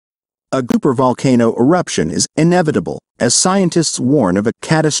A supervolcano eruption is inevitable, as scientists warn of a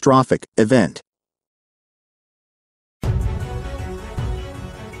catastrophic event.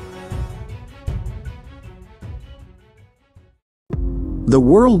 The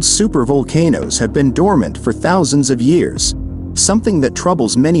world's supervolcanoes have been dormant for thousands of years, something that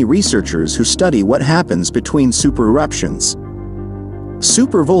troubles many researchers who study what happens between supereruptions.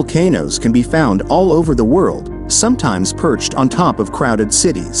 Supervolcanoes can be found all over the world, sometimes perched on top of crowded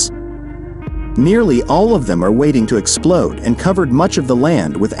cities. Nearly all of them are waiting to explode and covered much of the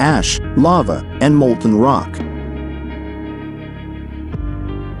land with ash, lava, and molten rock.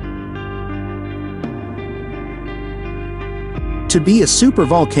 To be a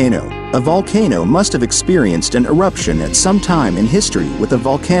supervolcano, a volcano must have experienced an eruption at some time in history with a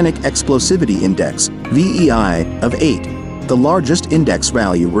volcanic explosivity index, VEI, of 8, the largest index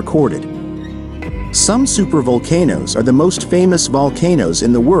value recorded. Some supervolcanoes are the most famous volcanoes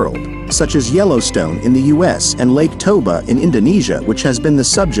in the world, such as Yellowstone in the US and Lake Toba in Indonesia, which has been the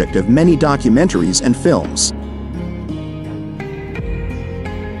subject of many documentaries and films.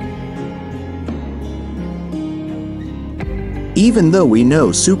 Even though we know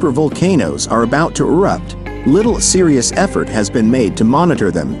supervolcanoes are about to erupt, little serious effort has been made to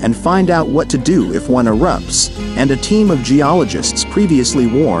monitor them and find out what to do if one erupts, and a team of geologists previously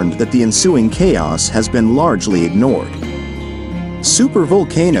warned that the ensuing chaos has been largely ignored.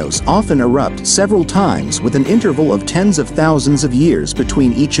 Supervolcanoes often erupt several times with an interval of tens of thousands of years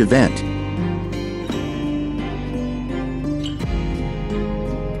between each event.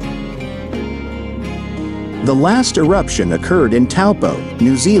 The last eruption occurred in Taupo,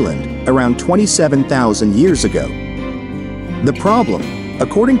 New Zealand, around 27,000 years ago. The problem,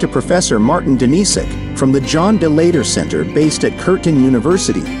 according to Professor Martin Denisek from the John de Later Center based at Curtin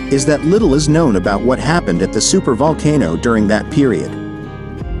University, is that little is known about what happened at the supervolcano during that period.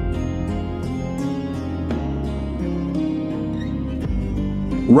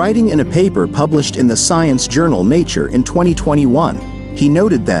 Writing in a paper published in the science journal Nature in 2021, he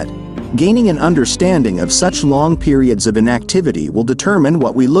noted that gaining an understanding of such long periods of inactivity will determine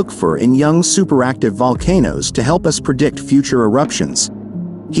what we look for in young superactive volcanoes to help us predict future eruptions.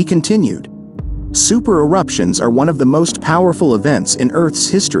 He continued, "Supereruptions are one of the most powerful events in Earth's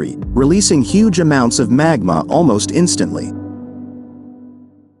history, releasing huge amounts of magma almost instantly.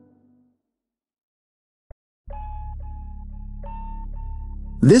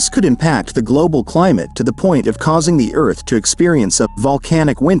 This could impact the global climate to the point of causing the Earth to experience a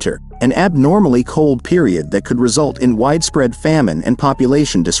volcanic winter, an abnormally cold period that could result in widespread famine and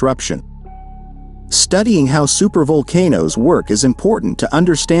population disruption. Studying how supervolcanoes work is important to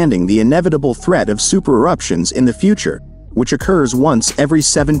understanding the inevitable threat of supereruptions in the future, which occurs once every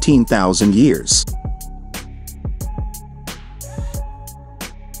 17,000 years.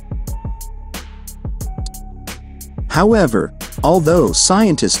 However, although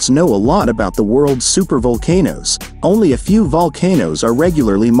scientists know a lot about the world's supervolcanoes, only a few volcanoes are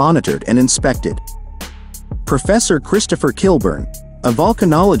regularly monitored and inspected. Professor Christopher Kilburn, a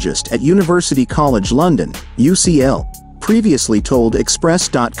volcanologist at University College London, UCL, previously told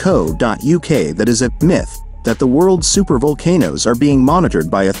Express.co.uk that it is a myth that the world's supervolcanoes are being monitored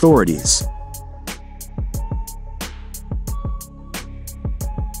by authorities.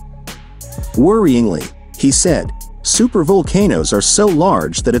 Worryingly, he said, supervolcanoes are so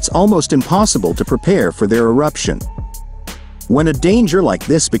large that it's almost impossible to prepare for their eruption. When a danger like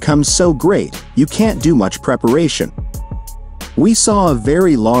this becomes so great, you can't do much preparation. We saw a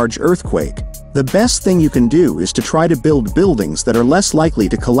very large earthquake. The best thing you can do is to try to build buildings that are less likely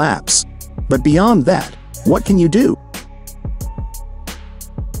to collapse. But beyond that, what can you do?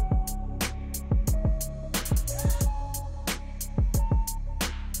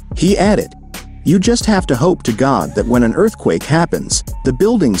 He added, "You just have to hope to God that when an earthquake happens, the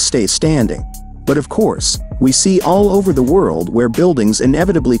buildings stay standing. But of course, we see all over the world where buildings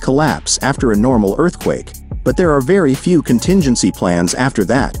inevitably collapse after a normal earthquake, but there are very few contingency plans after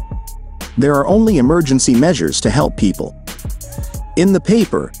that. There are only emergency measures to help people." In the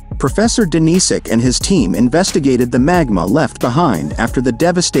paper, Professor Denisek and his team investigated the magma left behind after the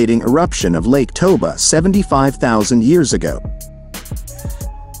devastating eruption of Lake Toba 75,000 years ago.